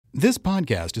This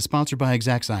podcast is sponsored by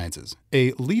Exact Sciences,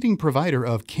 a leading provider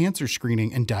of cancer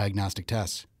screening and diagnostic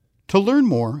tests. To learn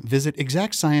more, visit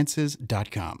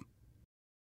exactsciences.com.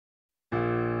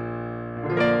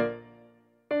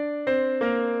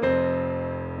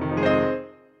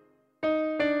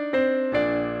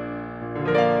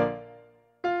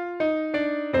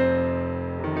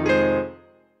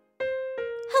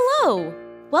 Hello!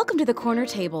 Welcome to The Corner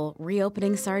Table,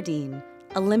 Reopening Sardine,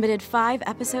 a limited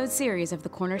 5-episode series of The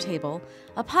Corner Table,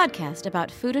 a podcast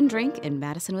about food and drink in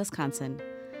Madison, Wisconsin.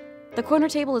 The Corner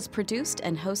Table is produced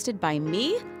and hosted by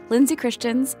me, Lindsay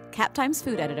Christians, Cap Times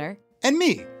food editor. And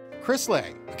me, Chris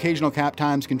Lay, occasional Cap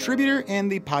Times contributor and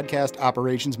the podcast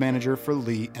operations manager for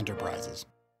Lee Enterprises.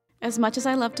 As much as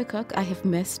I love to cook, I have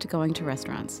missed going to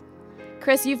restaurants.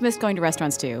 Chris, you've missed going to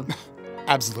restaurants too.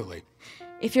 Absolutely.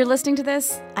 If you're listening to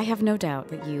this, I have no doubt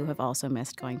that you have also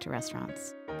missed going to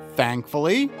restaurants.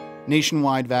 Thankfully,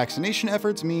 nationwide vaccination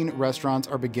efforts mean restaurants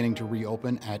are beginning to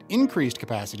reopen at increased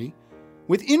capacity,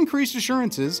 with increased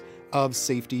assurances of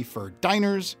safety for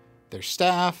diners, their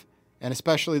staff, and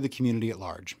especially the community at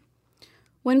large.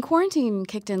 When quarantine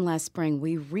kicked in last spring,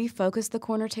 we refocused the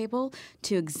Corner Table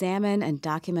to examine and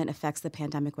document effects the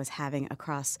pandemic was having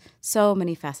across so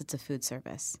many facets of food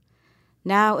service.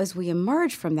 Now, as we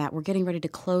emerge from that, we're getting ready to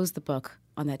close the book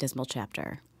on that dismal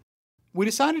chapter. We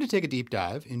decided to take a deep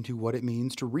dive into what it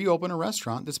means to reopen a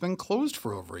restaurant that's been closed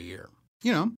for over a year.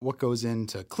 You know, what goes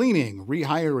into cleaning,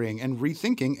 rehiring, and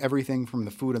rethinking everything from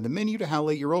the food on the menu to how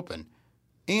late you're open.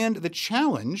 And the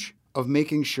challenge of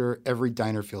making sure every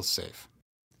diner feels safe.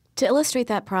 To illustrate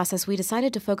that process, we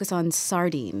decided to focus on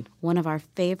Sardine, one of our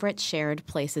favorite shared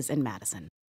places in Madison.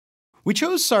 We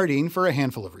chose Sardine for a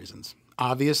handful of reasons.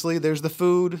 Obviously, there's the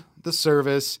food, the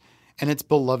service, and its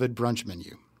beloved brunch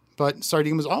menu. But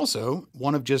Sardine was also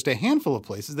one of just a handful of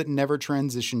places that never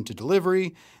transitioned to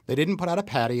delivery, they didn't put out a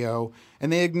patio,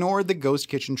 and they ignored the ghost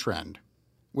kitchen trend,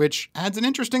 which adds an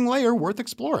interesting layer worth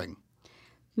exploring.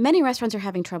 Many restaurants are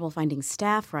having trouble finding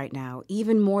staff right now,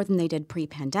 even more than they did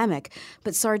pre-pandemic,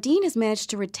 but Sardine has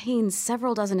managed to retain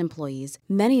several dozen employees,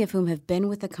 many of whom have been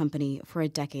with the company for a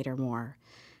decade or more.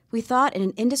 We thought in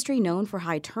an industry known for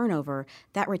high turnover,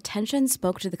 that retention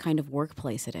spoke to the kind of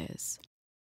workplace it is.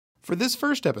 For this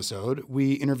first episode,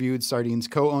 we interviewed Sardine's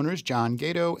co-owners John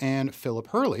Gato and Philip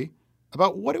Hurley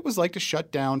about what it was like to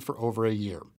shut down for over a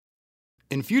year.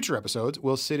 In future episodes,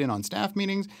 we'll sit in on staff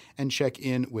meetings and check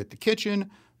in with the kitchen,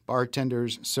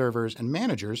 bartenders, servers, and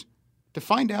managers to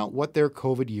find out what their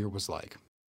COVID year was like.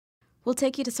 We'll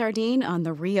take you to Sardine on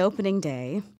the reopening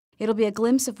day. It'll be a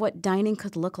glimpse of what dining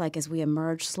could look like as we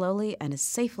emerge slowly and as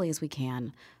safely as we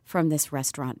can from this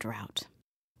restaurant drought.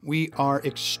 We are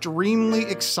extremely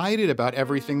excited about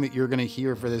everything that you're going to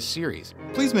hear for this series.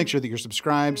 Please make sure that you're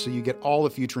subscribed so you get all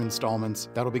the future installments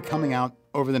that'll be coming out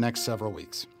over the next several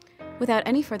weeks. Without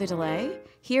any further delay,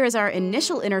 here is our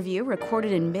initial interview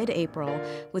recorded in mid-April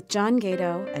with John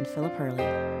Gato and Philip Hurley.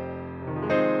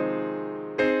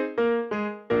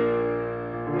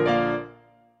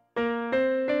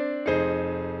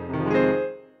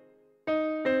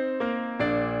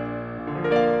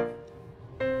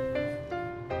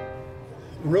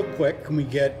 Real quick, can we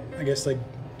get, just an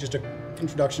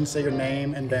introduction, say your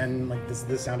name, and then, this is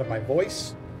the sound of my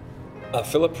voice?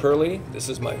 Philip Hurley, this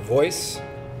is my voice.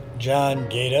 John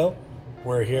Gato,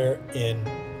 we're here in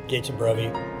Gates and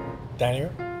Brovey dining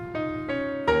room.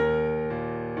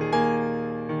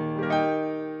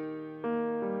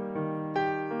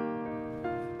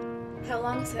 How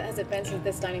long has it been since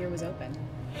this dining room was open?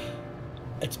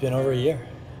 It's been over a year.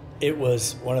 It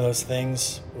was one of those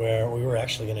things where we were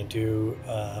actually going to do,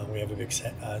 we have a big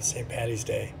St. Patty's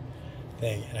Day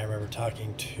thing, and I remember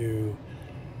talking to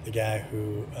the guy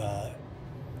who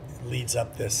leads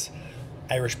up this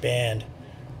Irish band,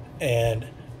 and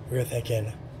we were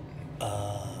thinking,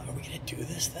 are we going to do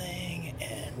this thing?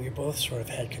 And we both sort of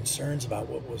had concerns about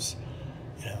what was,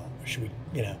 should we,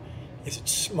 is it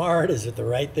smart? Is it the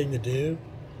right thing to do?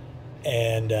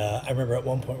 And I remember at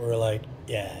one point we were like,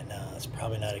 yeah, no, it's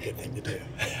probably not a good thing to do.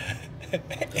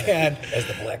 And as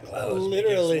the black clouds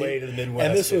literally, make its way to the Midwest.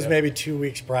 And this was maybe 2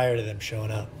 weeks prior to them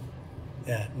showing up.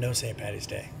 Yeah, no St. Patty's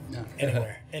Day. No.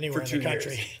 Anywhere in the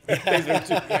country. For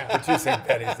two St.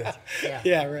 Patty's Days.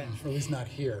 Yeah, right. Or at least not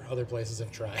here. Other places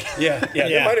have tried. Yeah,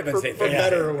 there might have been St. For Patty's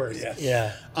better Day. or worse.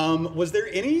 Yeah. Was there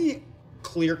any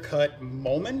clear-cut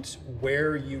moment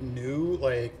where you knew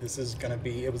this is gonna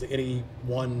be? Was it any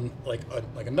one like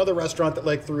another restaurant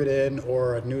that threw it in,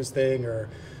 or a news thing, or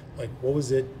what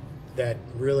was it that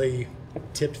really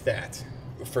tipped that?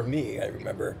 For me, I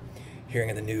remember hearing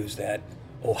in the news that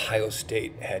Ohio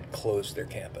State had closed their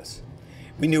campus.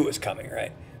 We knew it was coming,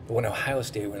 right? But when Ohio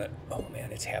State went, oh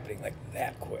man, it's happening like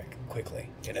that quickly,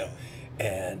 you know.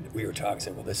 And we were talking,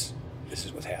 said, well, this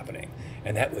is what's happening.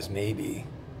 And that was maybe,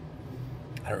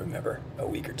 I don't remember, a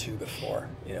week or two before,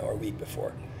 you know, or a week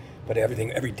before. But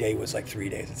every day was like 3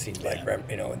 days, it seemed like,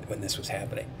 you know, when this was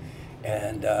happening.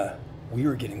 And we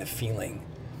were getting the feeling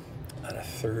on a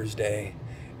Thursday,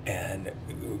 and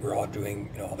we were all doing,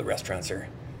 you know, all the restaurants are,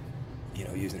 you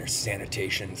know, using their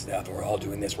sanitation stuff. We're all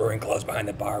doing this, wearing gloves behind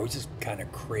the bar, which is kind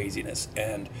of craziness.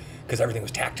 And because everything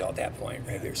was tactile at that point,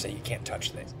 right? They were saying you can't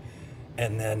touch things.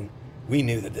 And then we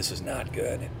knew that this was not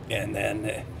good. And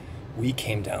then we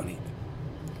came down,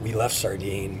 we left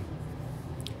Sardine,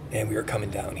 and we were coming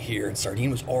down here, and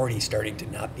Sardine was already starting to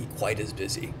not be quite as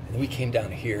busy. And then we came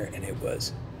down here, and it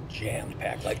was jammed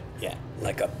packed, like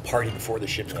a party before the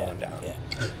ship's going down,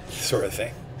 sort of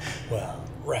thing. Well,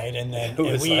 right, and then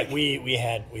we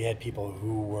had people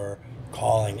who were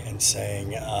calling and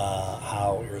saying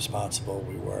how irresponsible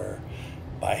we were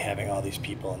by having all these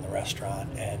people in the restaurant.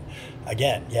 And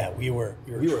again, we were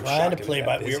trying to play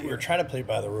by we were trying to play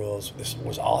by the rules. This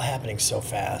was all happening so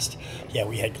fast. Yeah,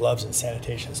 we had gloves and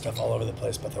sanitation stuff all over the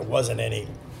place, but there wasn't any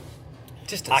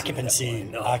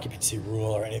occupancy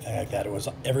rule or anything like that. It was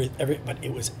but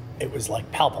it was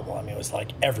like palpable. I mean, it was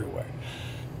like everywhere.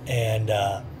 And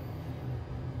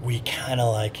we kind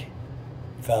of like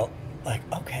felt like,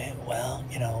 okay, well,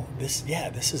 you know, this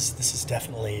is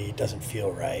definitely doesn't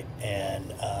feel right,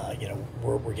 and you know,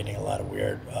 we're getting a lot of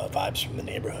weird vibes from the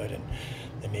neighborhood,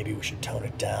 and maybe we should tone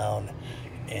it down.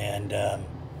 And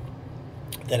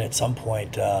then at some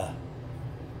point,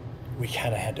 we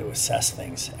kind of had to assess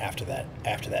things after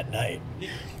that night.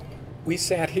 We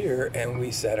sat here and we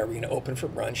said, are we going to open for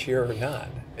brunch here or not?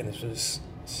 And this was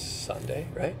Sunday,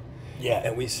 right? Yeah.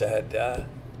 And we said,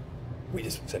 we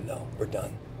just said, no, we're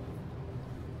done.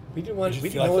 We didn't want. We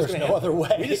didn't know there was no other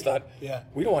way. We just thought,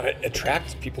 we don't want to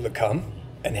attract people to come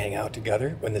and hang out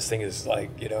together when this thing is like,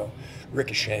 you know,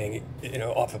 ricocheting, you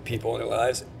know, off of people in their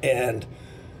lives. And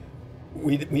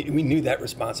we knew that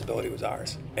responsibility was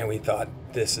ours, and we thought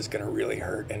this is going to really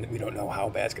hurt, and we don't know how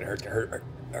bad it's going to hurt. It's going to hurt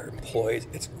our employees.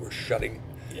 We're shutting.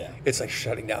 Yeah. It's like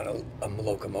shutting down a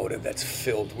locomotive that's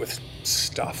filled with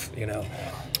stuff, you know,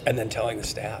 and then telling the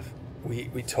staff.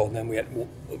 We told them we had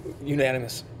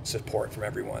unanimous support from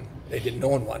everyone. No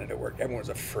one wanted to work. Everyone was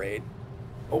afraid.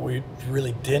 What we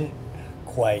really didn't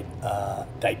quite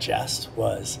digest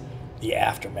was the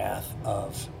aftermath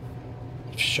of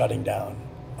shutting down,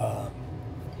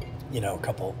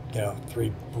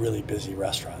 three really busy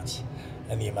restaurants,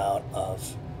 and the amount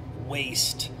of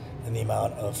waste and the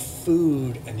amount of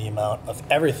food and the amount of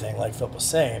everything, like Phil was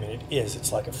saying. I mean,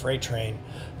 it's like a freight train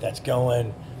that's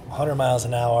going 100 miles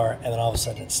an hour, and then all of a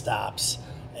sudden it stops,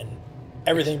 and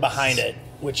everything behind it,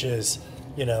 which is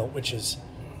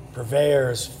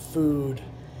purveyors, food,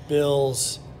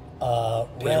 bills,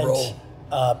 rent,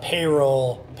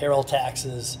 payroll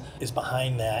taxes is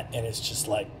behind that, and it's just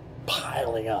like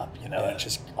piling up, you know, It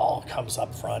just all comes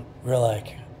up front. We're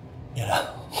like, you know,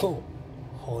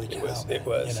 holy cow. It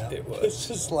was. It's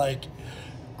just like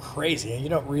crazy, and you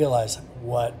don't realize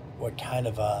what kind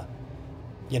of a,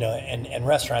 you know, and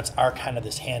restaurants are kind of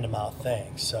this hand-to-mouth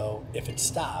thing. So if it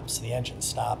stops, the engine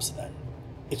stops, then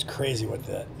it's crazy what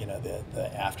the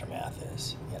aftermath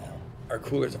is, you know. Our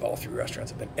coolers of all three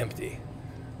restaurants have been empty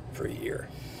for a year,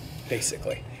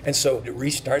 basically. And so to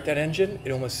restart that engine,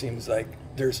 it almost seems like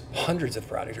there's hundreds of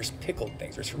products. There's pickled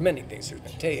things, there's fermenting things, there's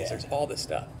potatoes, there's all this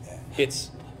stuff. Yeah. It's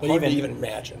hard to even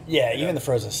imagine. Yeah, even the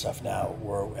frozen stuff now,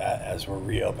 as we're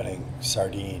reopening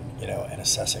Sardine, you know, and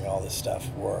assessing all this stuff,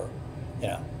 we're, you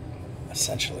know,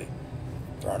 essentially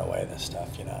throwing away this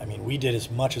stuff, you know. I mean, we did as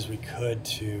much as we could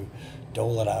to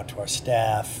dole it out to our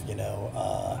staff, you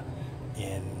know,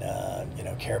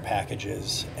 in care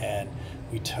packages, and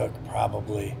we took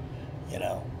probably, you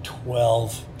know,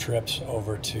 12 trips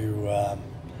over to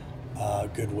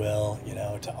Goodwill, you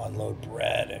know, to unload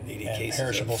bread and 80 cases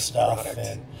perishable of stuff, product.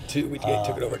 and we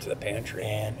took it over to the pantry,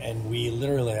 and we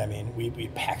literally, I mean, we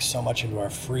packed so much into our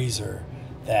freezer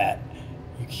that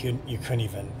you couldn't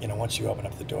even, you know, once you open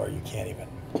up the door, you can't even,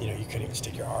 you know, you couldn't even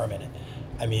stick your arm in it.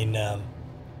 I mean,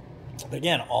 but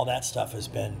again, all that stuff has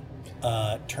been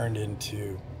turned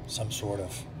into some sort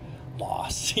of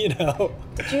loss, you know.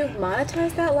 Did you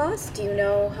monetize that loss? Do you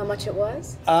know how much it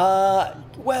was?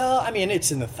 Well, I mean,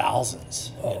 it's in the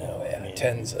thousands. Oh, you know? yeah, I mean,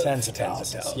 tens of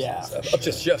thousands. Yeah, of sure.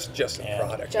 just in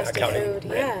product, just not counting food,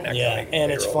 rent, not yeah. counting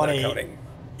And it's payroll, funny, not counting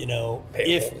you know,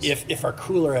 payables. if our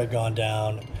cooler had gone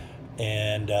down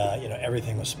and you know,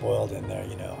 everything was spoiled in there,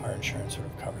 you know, our insurance would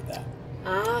have covered that.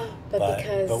 But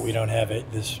because we don't have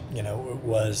it. This, you know, it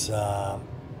was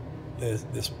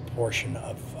this portion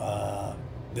of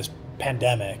this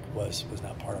pandemic was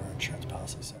not part of our insurance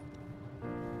policy. So.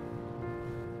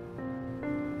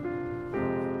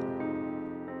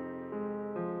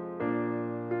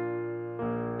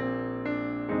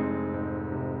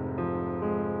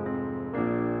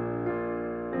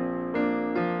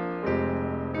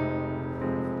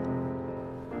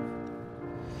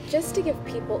 Just to give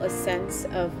people a sense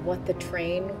of what the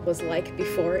train was like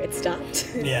before it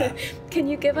stopped, Yeah. Can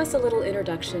you give us a little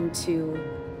introduction to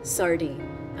Sardine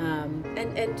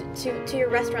and to your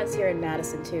restaurants here in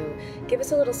Madison too? Give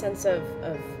us a little sense of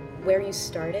where you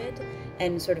started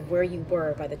and sort of where you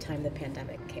were by the time the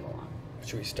pandemic came along.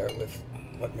 Should we start with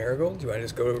what, Marigold? Do I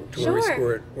just go to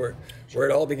Sure. where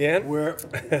it all began?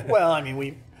 Well, I mean,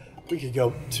 we could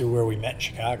go to where we met in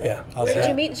Chicago. Yeah. How's Where did that?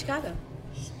 you meet in Chicago?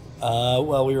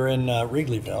 Well, we were in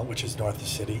Wrigleyville, which is north of the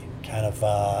city, kind of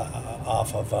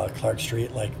off of Clark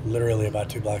Street, like literally about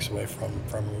 2 blocks away from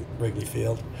Wrigley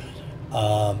Field.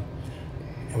 And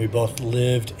we both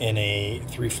lived in a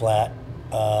 3-flat,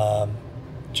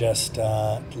 just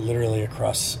literally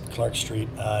across Clark Street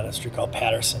on a street called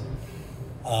Patterson.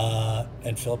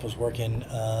 And Philip was working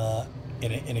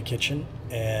in a kitchen,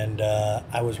 and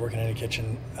I was working in a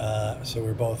kitchen, so we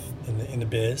were both in the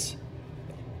biz.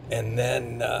 And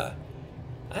then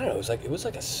I don't know. It was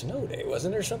like a snow day,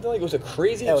 wasn't there? Something like it was a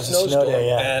crazy Yeah, it was a snowstorm. snow day,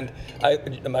 yeah.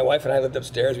 And my wife and I lived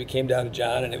upstairs. We came down to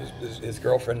John, and it was his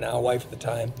girlfriend, now wife at the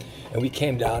time. And we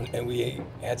came down and we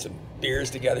had some beers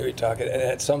together. We talked, and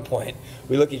at some point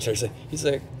we look at each other. He's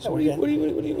like, "So what do you like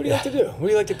to do? What do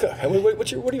you like to cook?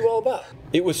 What are you all about?"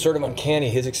 It was sort of uncanny.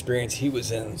 His experience. He was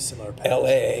in Similar patterns.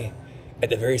 L.A. at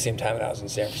the very same time that I was in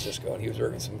San Francisco, and he was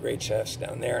working with some great chefs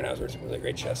down there, and I was working with some really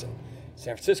great chefs in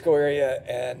San Francisco area,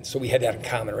 and so we had that in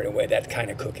common right away, that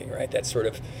kind of cooking, right? That sort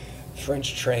of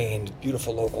French-trained,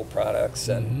 beautiful local products.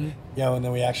 And Yeah, and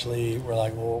then we actually were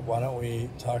like, well, why don't we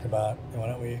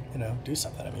do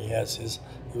something? I mean,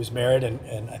 he was married,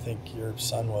 and I think your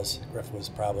son Griff was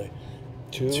probably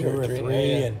two or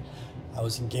three, yeah. and I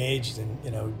was engaged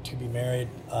and, to be married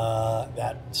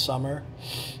that summer.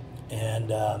 And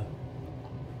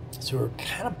so we were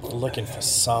kind of looking for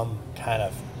some kind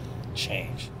of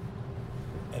change.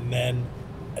 And then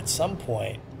at some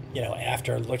point,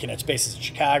 after looking at spaces in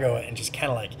Chicago and just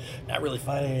kind of like not really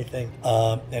finding anything,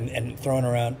 and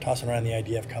tossing around the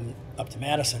idea of coming up to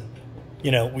Madison,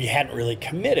 we hadn't really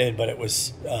committed, but it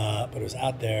was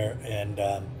out there. And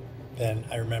then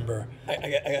I remember I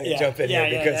gotta jump in here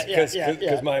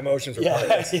because my emotions were part of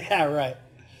this. Yeah, right.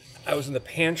 I was in the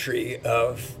pantry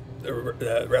of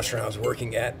the restaurant I was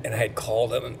working at, and I had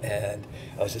called him, and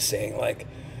I was just saying, like,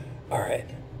 all right,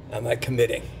 I'm like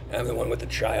committing. I'm the one with the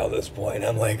child at this point.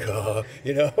 I'm like, I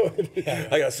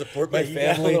gotta support my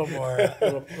family. A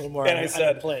little more. And I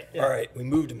said, plate. Yeah. all right, we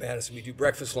moved to Madison. We do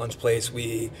breakfast, lunch place.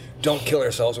 We don't kill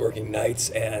ourselves working nights,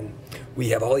 and we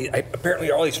have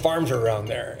apparently all these farms are around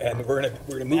there, and we're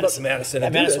gonna move up to Madison.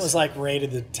 And Madison do this. was like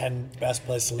rated the 10 best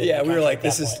places to live. Yeah, in the we were country like, at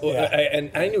this that is, point. Yeah.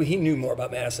 and I knew he knew more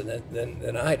about Madison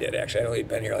than I did, actually. I know he'd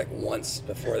been here like once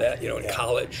before that, in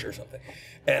college or something.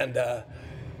 And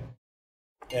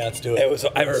Yeah, let's do it. it was,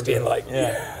 I remember being like,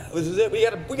 yeah, this is it. We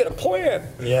got a plan.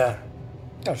 Yeah.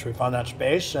 So we found that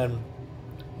space, and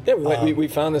Yeah, we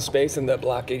found the space in that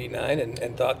Block 89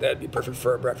 and thought that'd be perfect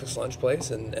for a breakfast lunch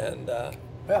place, and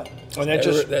yeah, and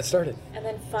that started. And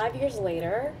then 5 years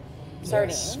later, Sardine.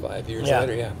 Yes, 5 years Yeah.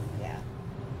 later, yeah. Yeah.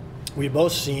 we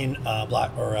both seen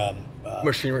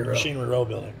Machinery Row. Machinery Row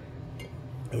building,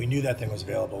 and we knew that thing was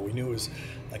available. We knew it was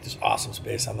like this awesome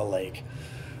space on the lake,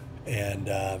 and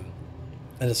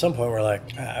at some point we're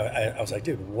like, I was like,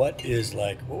 dude, what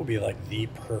would be like the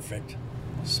perfect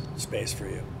space for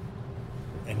you?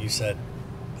 And you said,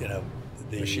 the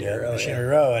Machinery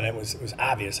Row, and it was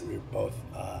obvious that we were both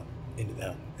into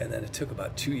them. And then it took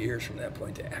about 2 years from that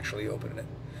point to actually open it.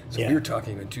 So Yeah. we were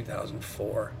talking in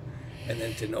 2004, and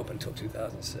then it didn't open until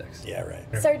 2006. Yeah, right.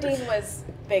 Sardine was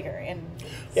bigger and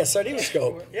Yeah, Sardine was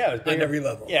Scope. Yeah, it was bigger. On every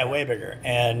level. Yeah, way bigger.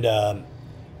 And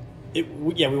we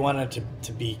wanted it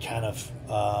to be kind of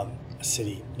a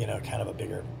city, kind of a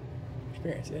bigger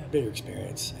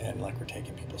experience, and like we're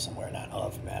taking people somewhere not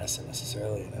of Madison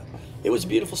necessarily. It was a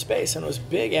beautiful space, and it was a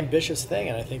big, ambitious thing,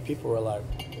 and I think people were like,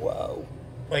 "Whoa!"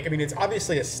 It's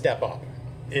obviously a step up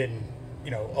in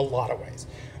a lot of ways.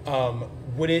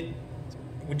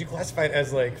 Would you classify it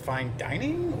as like fine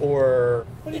dining, or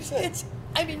What do you say?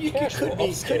 I mean, you Casual, could be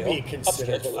upscale.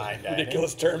 considered Upscale, fine dining.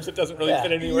 ridiculous terms that doesn't really Yeah.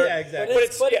 fit anywhere. Yeah, exactly.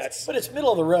 But it's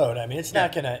middle of the road. I mean, it's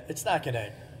not gonna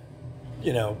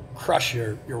crush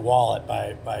your wallet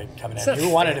by coming in. not We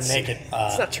wanted to fancy. make it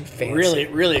It's not too fancy. really,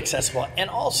 really accessible, and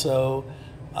also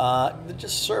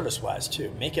Just service-wise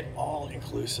too. Make it all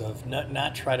inclusive.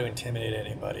 Not try to intimidate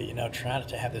anybody. You know, try not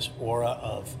to have this aura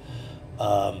of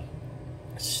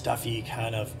stuffy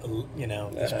kind of, you know,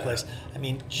 this place. I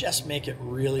mean, just make it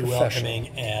really welcoming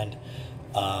and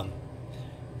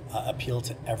appeal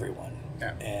to everyone.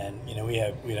 Yeah. And you know,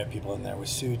 we'd have people in there with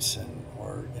suits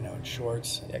or you know, in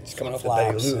shorts. And just coming off the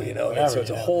Betty Lou, you know. Whatever, so it's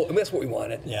a whole. I mean, that's what we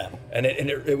wanted. Yeah. And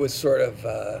it was sort of,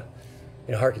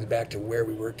 you know, harkens back to where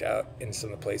we worked out in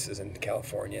some of the places in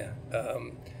California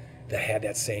that had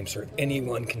that same sort of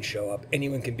anyone can show up,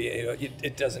 anyone can be. You know,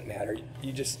 it doesn't matter.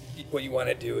 You just what you want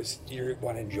to do is you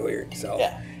want to enjoy yourself.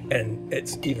 Yeah. And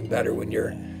it's even better when you're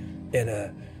in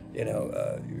a. You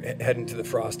know, heading to the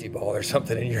Frosty Ball or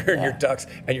something, and you're in your tux,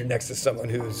 and you're next to someone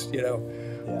who's, you know,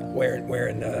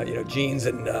 wearing you know, jeans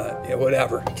and you know,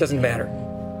 whatever. It doesn't matter.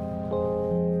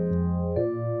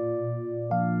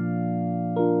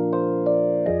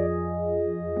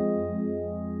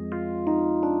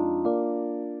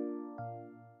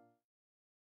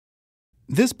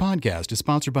 This podcast is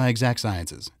sponsored by Exact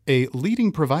Sciences, a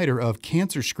leading provider of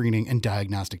cancer screening and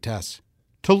diagnostic tests.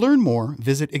 To learn more,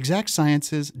 visit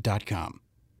exactsciences.com.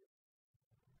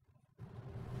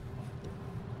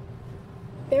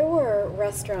 There were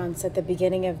restaurants at the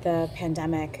beginning of the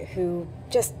pandemic who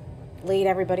just laid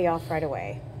everybody off right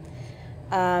away.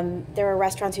 There were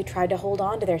restaurants who tried to hold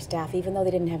on to their staff even though they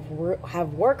didn't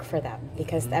have work for them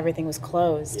because everything was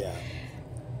closed. Yeah.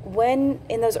 When,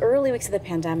 in those early weeks of the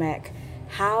pandemic,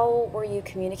 how were you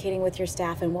communicating with your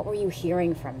staff and what were you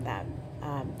hearing from them?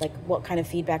 Like, what kind of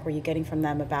feedback were you getting from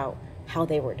them about how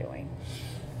they were doing?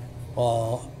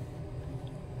 Well,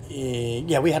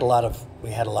 yeah, we had a lot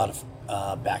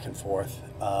of back and forth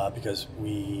because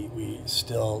we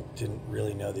still didn't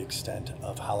really know the extent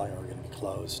of how long we were going to be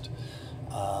closed.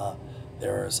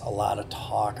 There was a lot of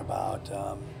talk about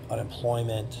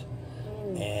unemployment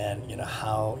and you know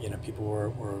how you know people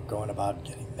were going about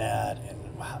getting that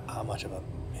and how much of a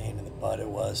pain in the butt it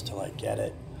was to like get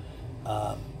it.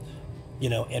 You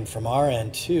know, and from our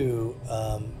end too,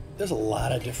 there's a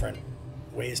lot of different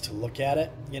ways to look at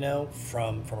it, you know,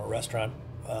 from a restaurant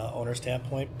owner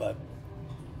standpoint. But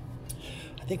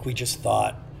I think we just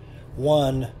thought,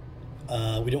 one,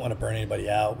 we didn't want to burn anybody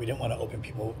out. We didn't want to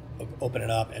open it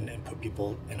up and put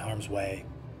people in harm's way.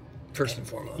 First and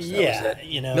foremost, that Yeah, was it.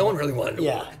 you know. No one really wanted to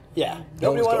work. Yeah, No nobody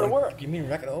one was wanted to going, work. You mean we're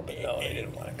not going to open? No, they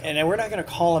didn't want to come. And we're not going to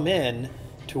call them in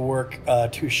to work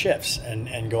 2 shifts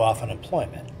and go off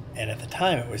unemployment. And at the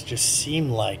time, it was just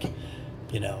seemed like,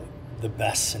 you know, the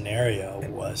best scenario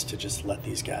was to just let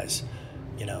these guys,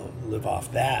 you know, live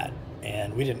off that.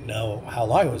 And we didn't know how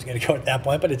long it was going to go at that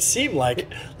point, but it seemed like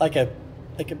a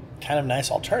kind of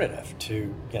nice alternative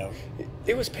to, you know.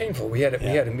 It was painful. We had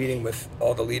a meeting with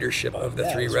all the leadership of the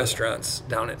 3 restaurants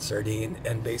down at Sardine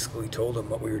and basically told them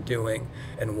what we were doing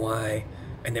and why,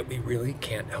 and that we really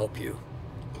can't help you.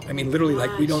 I mean, literally,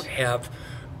 like we don't have.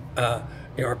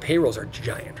 You know, our payrolls are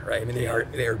giant, right? I mean, they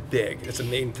are big. It's the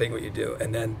main thing what you do,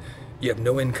 and then you have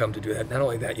no income to do that. Not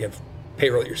only that, you have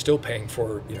payroll that you're still paying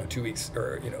for, you know, 2 weeks,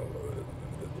 or you know,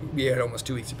 we had almost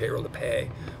 2 weeks of payroll to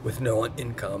pay with no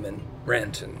income and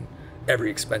rent and every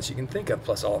expense you can think of,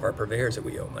 plus all of our purveyors that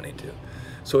we owe money to.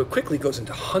 So it quickly goes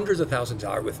into hundreds of thousands of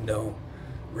dollars with no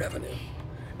revenue.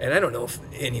 And I don't know if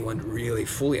anyone really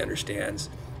fully understands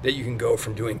that you can go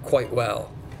from doing quite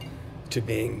well to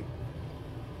being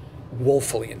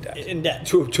woefully in debt.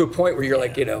 To a point where you're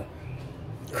like, you know,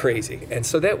 crazy. And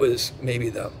so that was maybe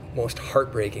the most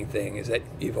heartbreaking thing, is that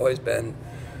you've always been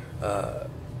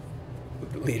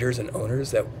leaders and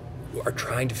owners that are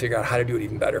trying to figure out how to do it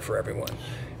even better for everyone.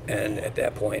 And at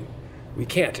that point, we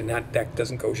can't. And that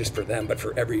doesn't go just for them, but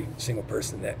for every single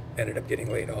person that ended up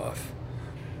getting laid off.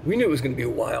 We knew it was going to be a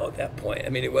while at that point. I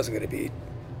mean, it wasn't going to be,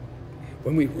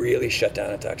 when we really shut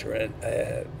down at Dr. Ren,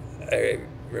 I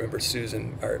remember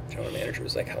Susan, our general manager,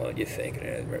 was like, how long do you think? And I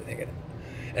remember thinking,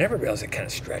 and I remember I was like kind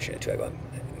of stretching it too. I go,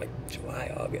 like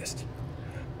July, August.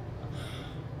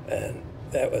 And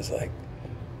that was like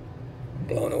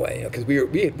blown away, you know, because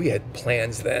we had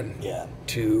plans then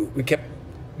we kept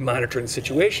monitoring the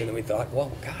situation, and we thought,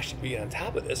 well, gosh, if we get on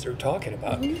top of this, they're talking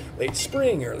about late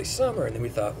spring, early summer, and then we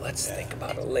thought, let's think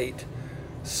about a late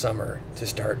summer to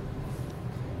start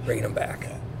bringing them back.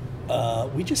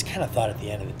 We just kind of thought at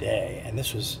the end of the day, and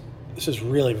this was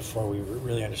really before we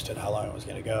really understood how long it was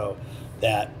going to go,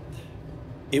 that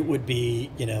it would be,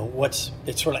 you know, it's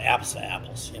sort of apples to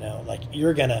apples, you know, like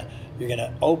you're gonna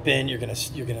open, you're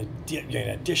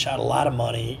gonna dish out a lot of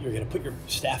money, you're gonna put your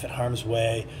staff at harm's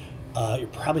way. You're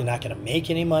probably not going to make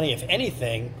any money. If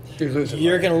anything,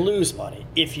 you're going to lose money.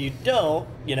 If you don't,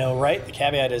 you know, right? The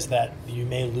caveat is that you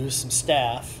may lose some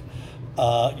staff,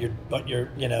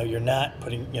 you're not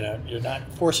putting, you're not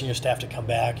forcing your staff to come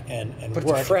back and But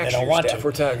work. to fracture They don't your want staff, to.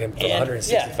 we're talking from And-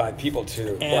 165 people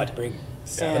to bring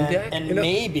 7 back? And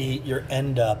maybe you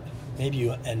end up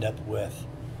with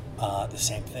the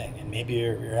same thing, and maybe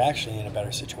you're actually in a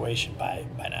better situation by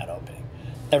not opening.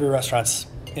 Every restaurant's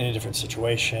in a different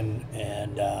situation,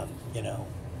 and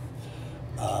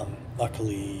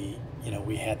luckily,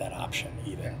 we had that option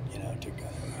even, to go.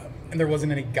 And there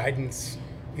wasn't any guidance,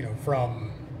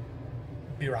 from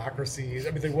bureaucracies.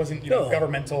 I mean, there wasn't, No.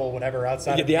 governmental whatever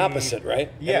outside. You of get the opposite,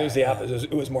 right? And Yeah. it was the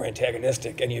opposite. It was more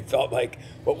antagonistic, and you felt like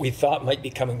what we thought might be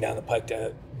coming down the pike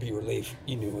to be relief,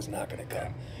 you knew was not going to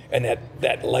come. And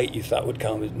that light you thought would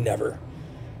come never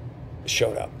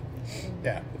showed up.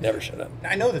 Yeah. It never showed up.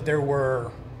 I know that there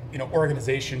were,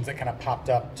 organizations that kind of popped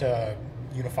up to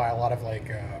unify a lot of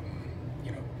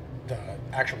the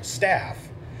actual staff,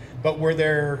 but were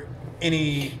there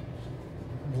any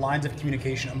lines of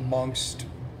communication amongst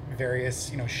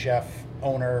various, chef,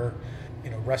 owner,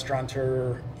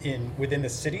 restaurateur within the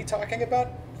city talking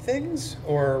about things,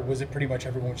 or was it pretty much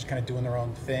everyone just kind of doing their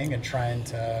own thing and trying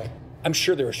to? I'm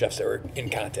sure there were chefs that were in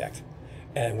contact,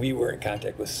 and we were in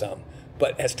contact with some.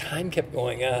 But as time kept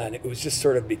going on, it was just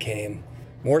sort of became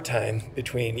more time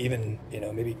between even,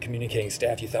 maybe communicating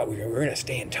staff. You thought we were going to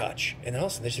stay in touch. And then all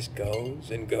of a sudden, this just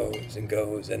goes and goes and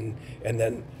goes. And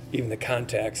then even the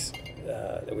contacts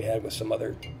that we had with some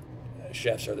other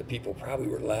chefs or the people probably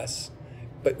were less,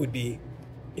 but would be,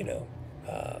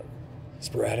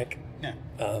 sporadic. Yeah.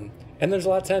 And there's a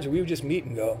lot of times where we would just meet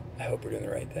and go, I hope we're doing the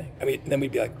right thing. I mean, then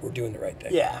we'd be like, we're doing the right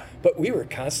thing. Yeah. But we were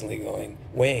constantly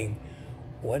weighing,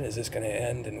 when is this going to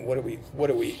end, and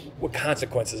what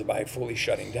consequences by fully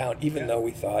shutting down? Even though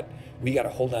we thought we got to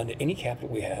hold on to any capital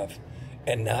we have,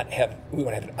 and we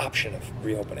want to have an option of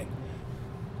reopening.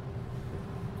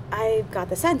 I got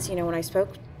the sense, when I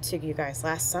spoke to you guys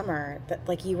last summer,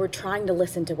 that you were trying to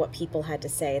listen to what people had to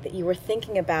say, that you were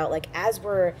thinking about as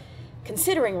we're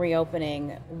considering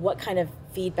reopening, what kind of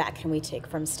feedback can we take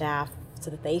from staff so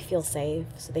that they feel safe,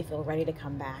 so they feel ready to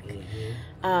come back.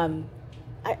 Mm-hmm.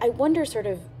 I wonder, sort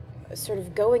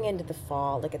of going into the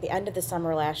fall, at the end of the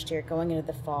summer last year, going into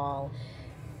the fall,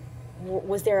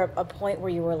 was there a point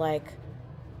where you were like,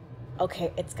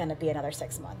 okay, it's going to be another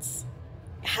 6 months?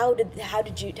 How did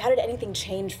anything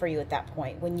change for you at that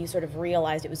point when you sort of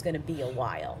realized it was going to be a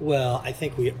while? Well, I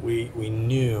think we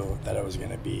knew that it was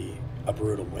going to be a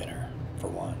brutal winter, for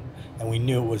one, and we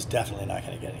knew it was definitely not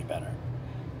going to get any better.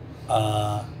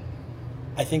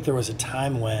 I think there was a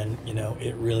time when,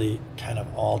 it really kind of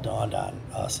all dawned on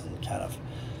us, and kind of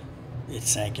it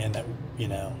sank in that,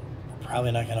 we're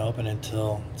probably not going to open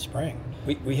until spring.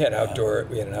 We had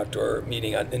an outdoor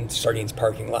meeting in Sardine's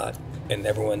parking lot, and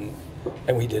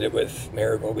we did it with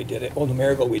Marigold.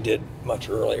 Marigold we did much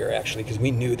earlier, actually, because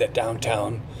we knew that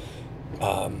downtown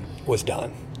was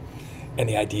done, and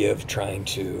the idea of trying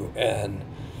to, and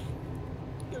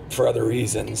for other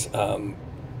reasons,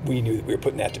 we knew that we were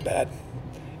putting that to bed,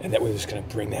 and that we were just going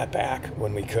to bring that back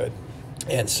when we could.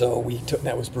 And so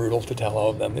that was brutal to tell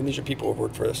all of them. And these are people who've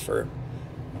worked for us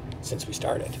since we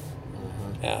started,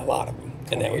 a lot of them.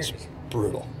 And that was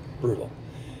brutal.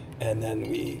 And then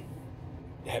we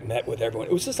had met with everyone.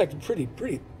 It was just like a pretty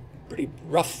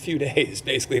rough few days,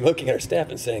 basically, looking at our staff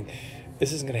and saying,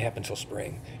 this isn't going to happen until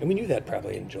spring. And we knew that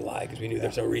probably in July, because we knew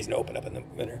there's no reason to open up in the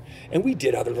winter. And we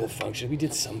did other little functions. We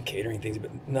did some catering things,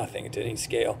 but nothing to any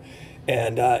scale.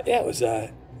 And it was,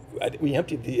 we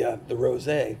emptied the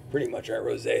rosé, pretty much our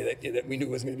rosé that we knew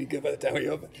was going to be good by the time we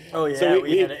opened. Oh yeah, so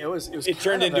it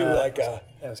turned into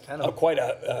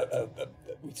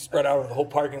we spread out over the whole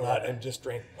parking lot and just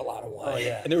drank a lot of wine. Oh,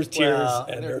 yeah. And there was tears,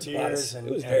 and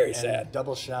it was very sad.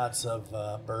 Double shots of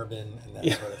bourbon and that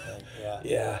sort of thing.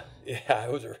 Yeah.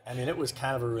 It was. It was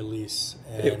kind of a release.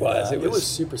 And, it was. It was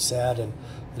super sad, and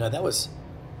that was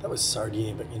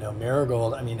Sardine. But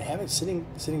Marigold.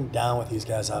 Sitting down with these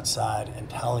guys outside and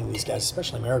telling these guys,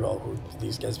 especially Marigold,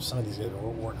 some of these guys were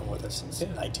working with us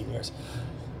since 19 years,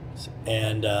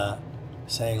 and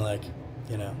saying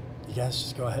you guys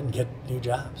just go ahead and get new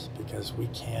jobs, because we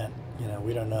can't,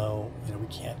 we don't know, we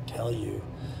can't tell you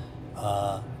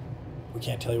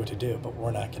what to do, but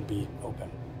we're not going to be open.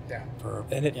 Yeah.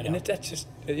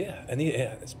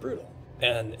 It's brutal,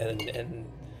 and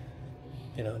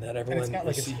not everyone. And it's not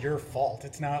like it's your fault.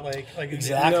 It's not like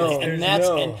exactly.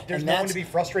 There's no one to be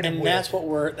frustrated with. And that's what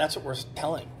we're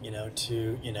telling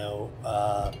to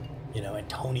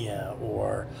Antonia,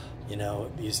 or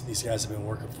these guys have been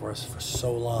working for us for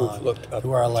so long,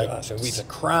 who are like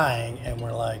crying, and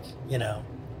we're like, it's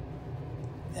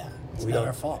not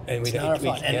our fault. And it's not our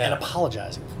fault. And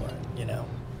apologizing for it,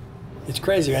 It's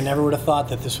crazy. I never would have thought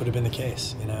that this would have been the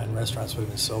case, and restaurants would have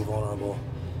been so vulnerable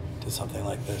to something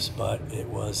like this. But it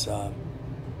was,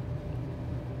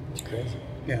 it's crazy.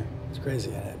 Yeah. It's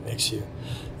crazy, and it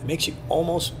makes you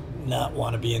almost not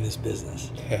want to be in this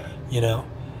business. Yeah.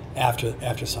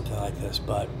 After something like this.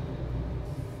 But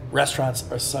restaurants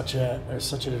are such a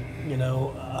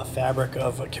a fabric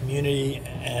of a community,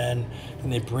 and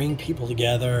they bring people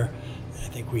together. I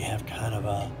think we have kind of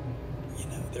a,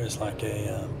 there's like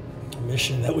a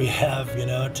mission that we have,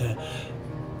 to,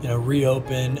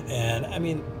 reopen,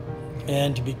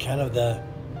 and to be kind of the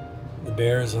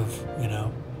bearers of,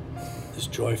 this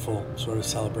joyful sort of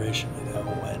celebration,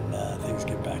 when things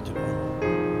get back to normal.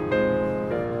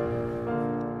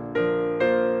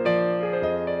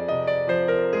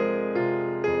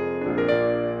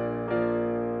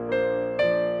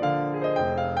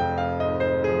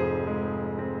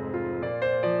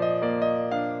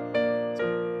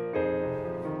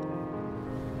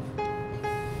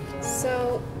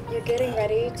 So you're getting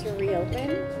ready to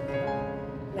reopen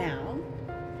now,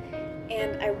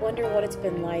 and I wonder what it's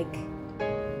been like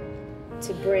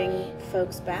to bring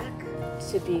folks back,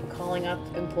 to be calling up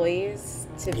employees,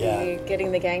 to be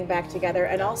getting the gang back together,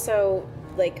 and also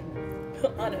like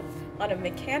on a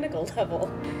mechanical level,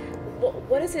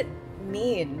 what does it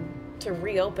mean to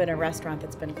reopen a restaurant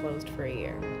that's been closed for a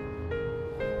year?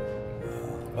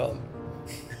 Well,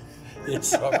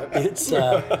 it's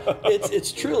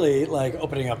truly like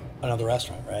opening up another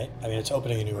restaurant, right? I mean, it's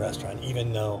opening a new restaurant,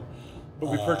 even though. But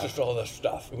we purchased all this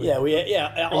stuff. We have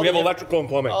electrical and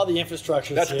plumbing. All the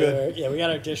infrastructure. That's here. good. Yeah, we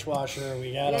got our dishwasher.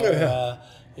 We got our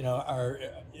our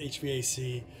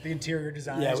HVAC. The interior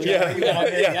design. Yeah, we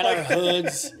got our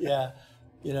hoods. Yeah,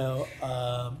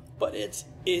 but it's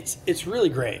really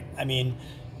great. I mean,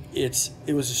 it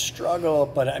was a struggle,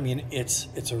 but I mean, it's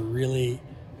a really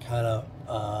kind of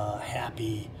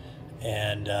happy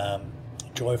and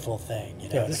joyful thing,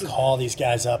 to call these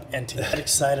guys up and to get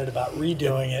excited about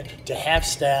redoing it, to have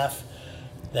staff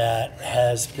that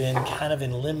has been kind of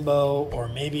in limbo or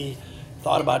maybe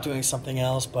thought about doing something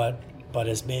else, but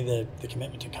has made the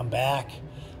commitment to come back.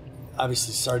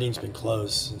 Obviously, Sardine's been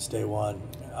closed since day one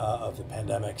of the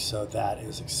pandemic, so that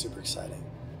is super exciting.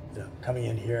 Coming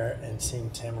in here and seeing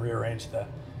Tim rearrange the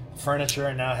furniture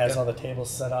and now has all the tables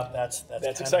set up. That's kind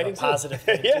exciting of a positive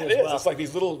thing yeah, too, it as is. well. It's like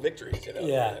these little victories.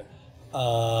 Yeah.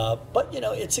 But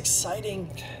it's exciting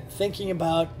thinking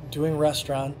about doing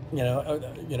restaurant,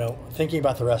 thinking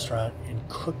about the restaurant and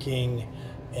cooking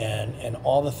and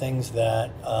all the things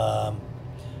that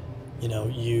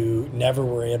you never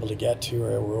were able to get to,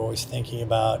 or were always thinking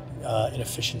about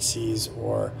inefficiencies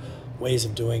or ways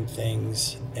of doing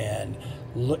things, and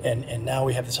now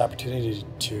we have this opportunity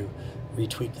to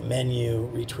retweak the menu,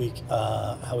 retweak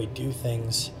how we do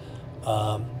things.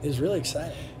 Is really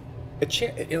exciting.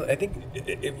 I think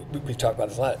we've talked about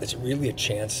this a lot. It's really a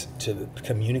chance to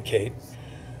communicate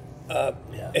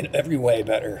in every way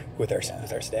better with our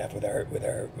staff, with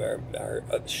our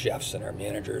chefs and our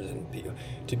managers, and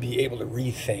to be able to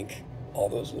rethink all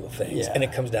those little things. Yeah. And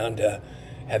it comes down to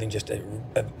having just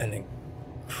an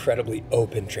incredibly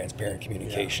open, transparent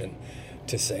communication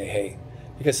to say, hey,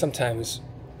 because sometimes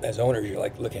as owners you're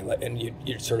like looking like, and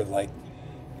you're sort of like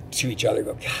to each other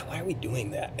go, God, why are we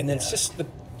doing that? And then it's just the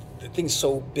thing's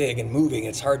so big and moving,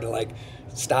 it's hard to like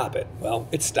stop it. Well,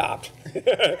 it stopped.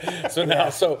 So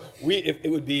now,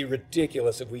 it would be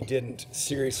ridiculous if we didn't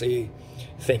seriously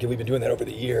think, and we've been doing that over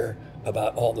the year,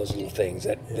 about all those little things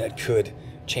that could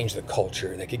change the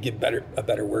culture, that could give a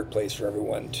better workplace for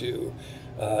everyone, to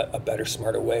a better,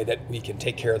 smarter way that we can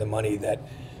take care of the money that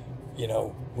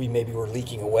we maybe were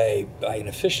leaking away by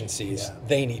inefficiencies. Yeah.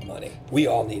 They need money. We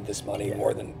all need this money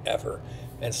more than ever.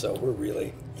 And so we're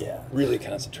really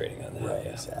concentrating on that. Right,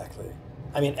 exactly.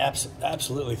 I mean,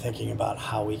 absolutely thinking about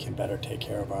how we can better take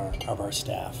care of our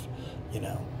staff. Being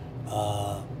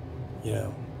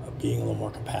a little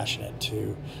more compassionate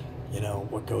to,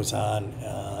 what goes on.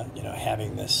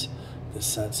 Having this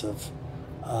sense of,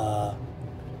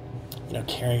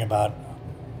 caring about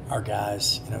our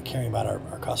guys. Caring about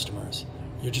our customers.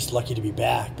 You're just lucky to be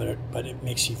back, but it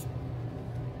makes you,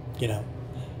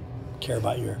 care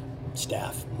about your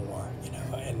staff more,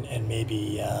 and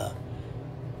maybe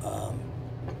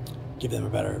give them a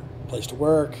better place to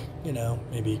work,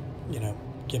 maybe,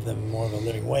 give them more of a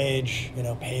living wage,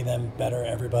 pay them better,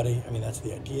 everybody. I mean, that's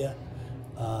the idea.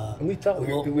 And we felt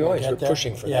we always were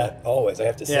pushing for that, always, I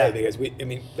have to say, because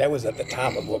that was at the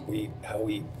top of how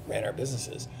we ran our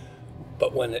businesses.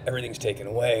 But when everything's taken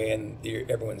away and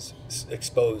everyone's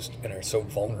exposed and are so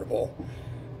vulnerable,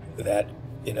 that,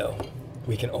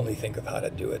 we can only think of how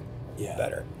to do it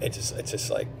better. It's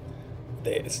just like,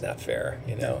 it's not fair,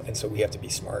 you know, and so we have to be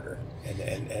smarter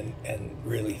and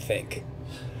really think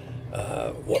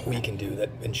what we can do that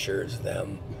ensures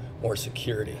them more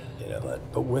security, you know.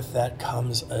 But with that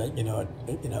comes a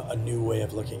new way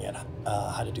of looking at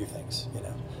how to do things, you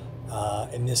know.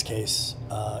 In this case,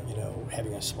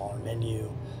 having a smaller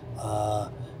menu,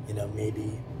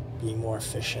 maybe being more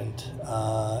efficient,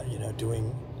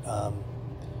 doing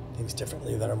things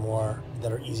differently that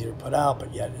are easier to put out,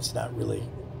 but yet it's not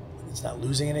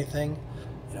losing anything,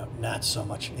 not so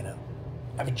much,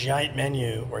 have a giant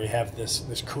menu where you have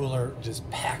this cooler just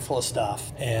packed full of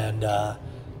stuff, and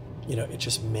it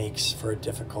just makes for a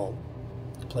difficult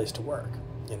place to work,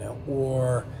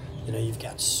 or you've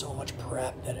got so much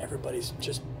prep that everybody's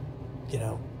just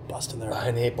busting their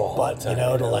behind the eight ball butt, to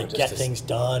get just things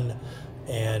done,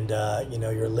 and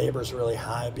your labor's really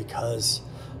high because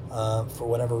for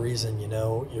whatever reason,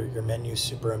 your menu's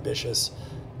super ambitious,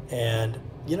 and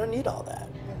you don't need all that.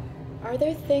 Are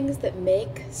there things that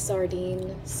make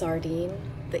Sardine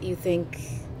that you think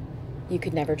you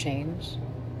could never change,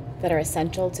 that are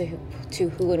essential to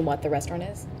who and what the restaurant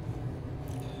is?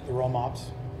 The roll mops.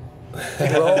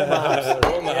 Roll mops.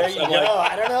 There you go.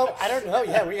 I don't know.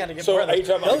 Yeah, we got to get more of are you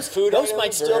talking about those. food Those items,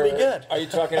 might still be good. Are you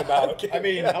talking about? I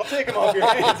mean, I'll take them off your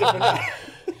hands if they're not.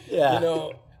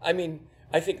 Yeah.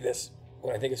 I think this.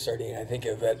 When I think of Sardine, I think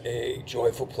of it a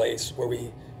joyful place where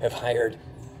we have hired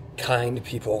kind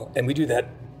people, and we do that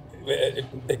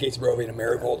at Gates Brovey and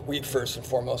Marigold. We first and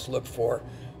foremost look for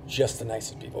just the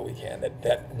nicest people we can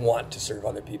that want to serve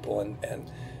other people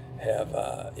and have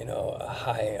a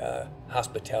high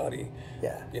hospitality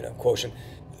quotient.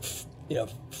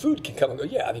 Food can come and go.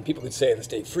 Yeah, I mean, people could say the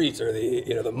steak frites or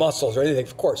the mussels or anything.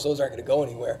 Of course, those aren't going to go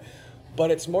anywhere.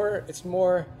 But it's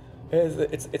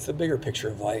the bigger picture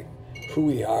of like who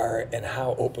we are and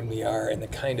how open we are, and the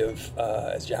kind of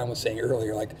as John was saying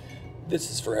earlier, like this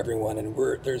is for everyone, and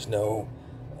there's no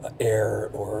air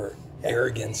or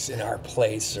arrogance in our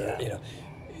place, or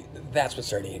that's what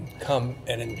Sardine. Come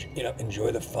and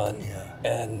enjoy the fun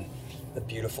and the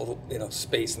beautiful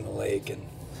space in the lake, and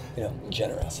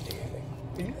generosity, I think.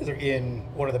 You guys are in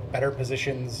one of the better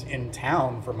positions in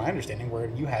town, from my understanding, where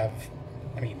you have,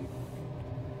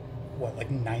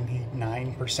 like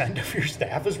 99% of your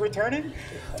staff is returning?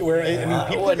 Where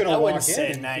people are going to walk in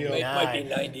and feel... It might be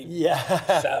 97. Yeah.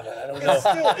 I don't know.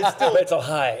 It's still But it's a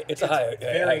high. It's a high.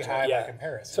 very high by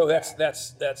comparison. So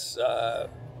that's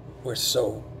we're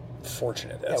so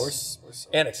fortunate. We're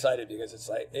and excited, because it's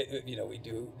like we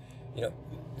do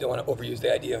don't want to overuse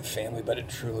the idea of family, but it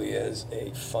truly is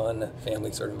a fun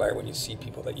family sort of environment when you see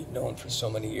people that you've known for so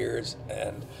many years,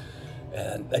 and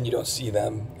then you don't see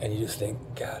them, and you just think,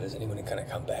 God, is anyone going to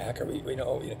come back? Or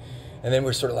and then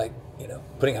we're sort of like,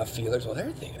 putting out feelers. Well,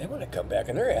 they're thinking they want to come back,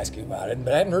 and they're asking about it,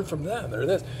 but I haven't heard from them or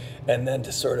this. And then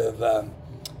to sort of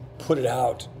put it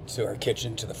out to our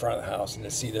kitchen, to the front of the house, and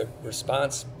to see the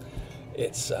response,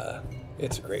 it's a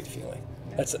great feeling.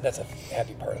 That's a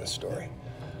happy part of the story.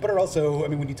 But it also,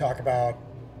 when you talk about,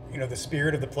 the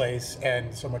spirit of the place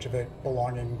and so much of it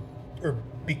belonging, or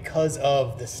because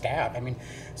of the staff.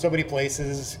 So many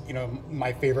places,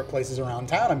 my favorite places around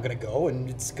town, I'm going to go and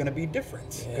it's going to be different,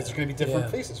 because there's going to be different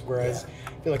places. Whereas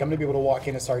I feel like I'm going to be able to walk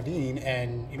into Sardine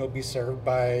and, be served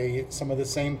by some of the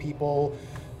same people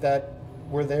that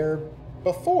were there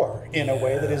before in a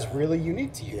way that is really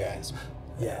unique to you guys.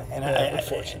 Yeah, and we're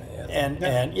fortunate.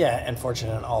 And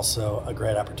fortunate, and also a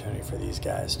great opportunity for these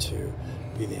guys to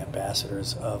be the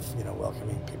ambassadors of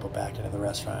welcoming people back into the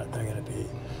restaurant. They're going to be,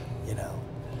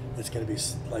 it's going to be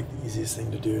like the easiest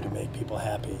thing to do to make people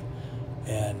happy,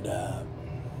 and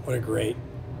what a great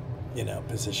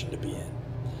position to be in.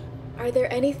 Are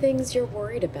there any things you're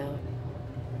worried about?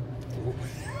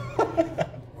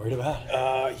 Worried about?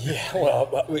 How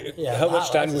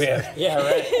much time do we have? Yeah,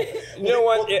 right. You know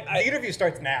what? The interview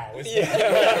starts now. Right.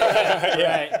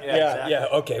 Exactly. Yeah.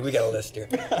 Okay, we got a list here.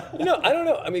 I don't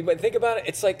know. But think about it.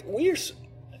 It's like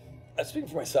speaking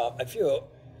for myself, I feel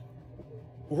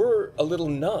we're a little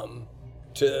numb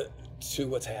to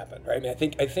what's happened, right? I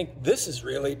think this is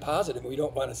really positive. We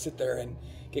don't want to sit there and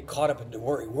get caught up into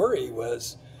worry. Worry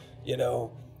was,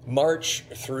 March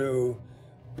through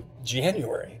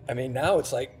January. Now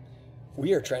it's like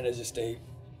we are trying to just stay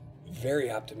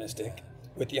very optimistic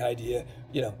with the idea,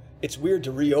 it's weird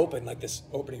to reopen like this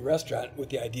opening restaurant with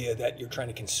the idea that you're trying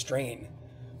to constrain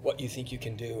what you think you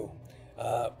can do.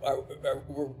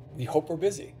 We hope we're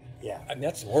busy. Yeah.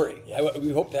 That's worry. Yeah.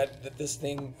 We hope that this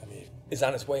thing is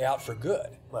on its way out for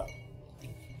good. Well,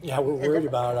 yeah, we're worried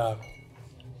about,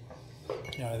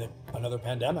 I think another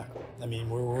pandemic. We're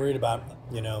worried about,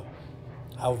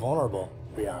 how vulnerable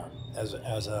we are as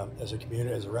a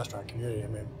community, as a restaurant community. I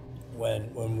mean,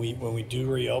 when we do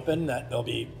reopen, that there'll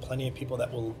be plenty of people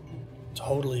that will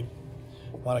totally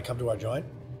want to come to our joint.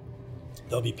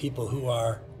 There'll be people who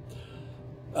are,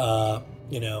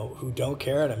 who don't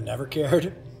care and have never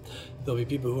cared. There'll be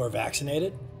people who are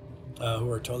vaccinated, who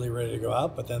are totally ready to go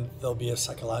out, but then there'll be a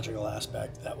psychological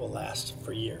aspect that will last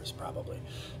for years, probably.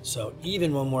 So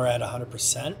even when we're at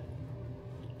 100%,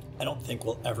 I don't think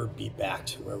we'll ever be back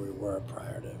to where we were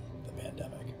prior to the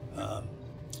pandemic.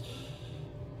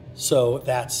 So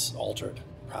that's altered,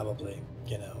 probably,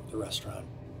 the restaurant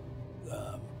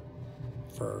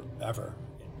forever.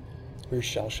 We're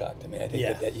shell-shocked. I mean, I think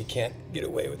Yeah. that you can't get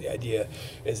away with the idea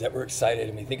is that we're excited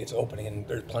and we think it's opening, and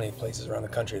there's plenty of places around the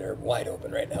country that are wide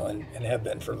open right now and have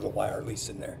been for a little while, or at least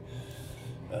in the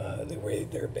way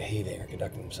they're behaving or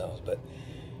conducting themselves. But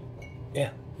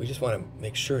yeah, we just want to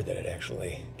make sure that it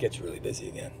actually gets really busy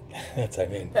again. To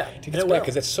get back,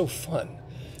 because it's so fun.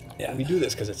 Yeah. We do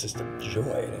this because it's just a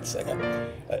joy, and it's like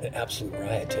an absolute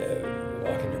riot to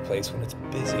walk into a place when it's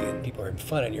busy and people are having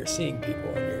fun and you're seeing people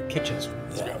and your kitchen's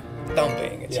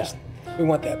thumping. It's just, we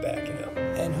want that back,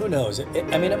 And who knows? It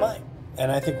might.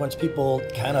 And I think once people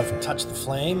kind of touch the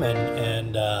flame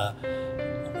and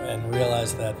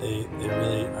realize that they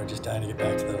really are just dying to get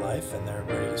back to their life, and they're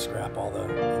ready to scrap all the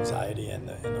anxiety and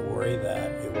the worry,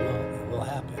 that it will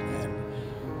happen, and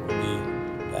we'll be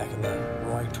back in the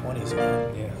roaring 20s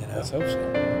again. Yeah, let's hope so.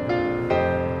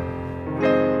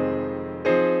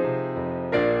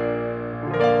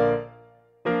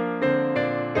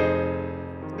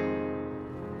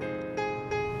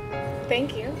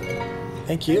 Thank you.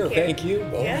 Thank you. Thank you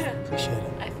both. Yeah. Appreciate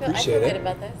it. I feel Appreciate good it.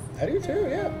 about this. I do too,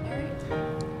 yeah. All right.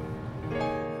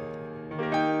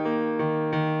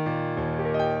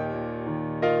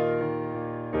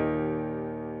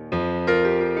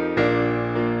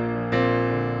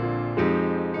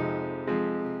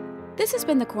 This has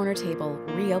been The Corner Table,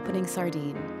 Reopening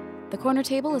Sardine. The Corner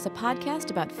Table is a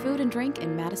podcast about food and drink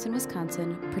in Madison,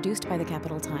 Wisconsin, produced by the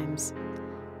Capital Times.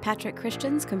 Patrick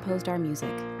Christians composed our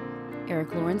music. Eric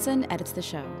Lawrenson edits the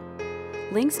show.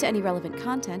 Links to any relevant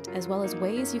content, as well as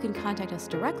ways you can contact us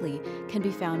directly, can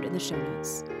be found in the show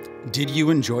notes. Did you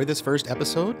enjoy this first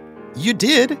episode? You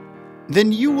did?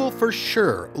 Then you will for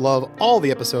sure love all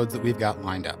the episodes that we've got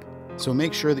lined up. So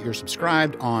make sure that you're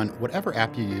subscribed on whatever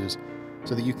app you use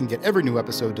so that you can get every new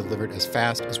episode delivered as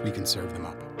fast as we can serve them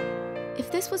up. If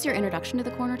this was your introduction to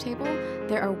The Corner Table,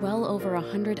 there are well over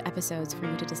 100 episodes for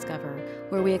you to discover,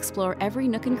 where we explore every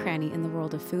nook and cranny in the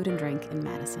world of food and drink in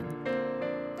Madison.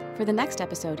 For the next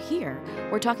episode here,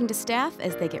 we're talking to staff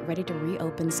as they get ready to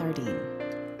reopen Sardine.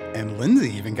 And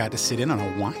Lindsay even got to sit in on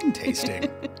a wine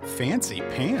tasting. Fancy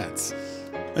pants.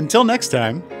 Until next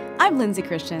time, I'm Lindsay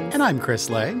Christians. and I'm Chris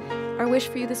Lay. Our wish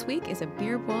for you this week is a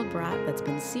beer-boiled brat that's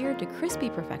been seared to crispy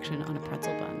perfection on a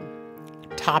pretzel bun.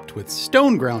 Topped with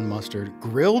stone ground mustard,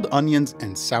 grilled onions,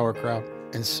 and sauerkraut,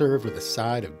 and served with a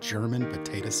side of German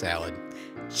potato salad.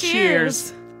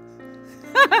 Cheers!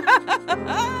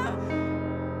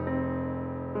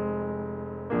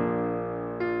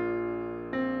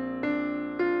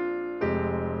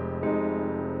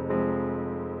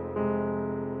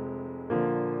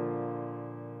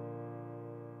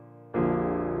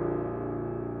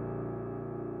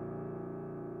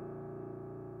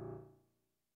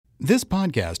 This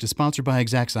podcast is sponsored by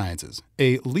Exact Sciences,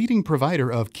 a leading provider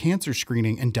of cancer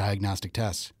screening and diagnostic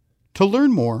tests. To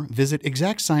learn more, visit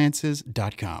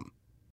exactsciences.com.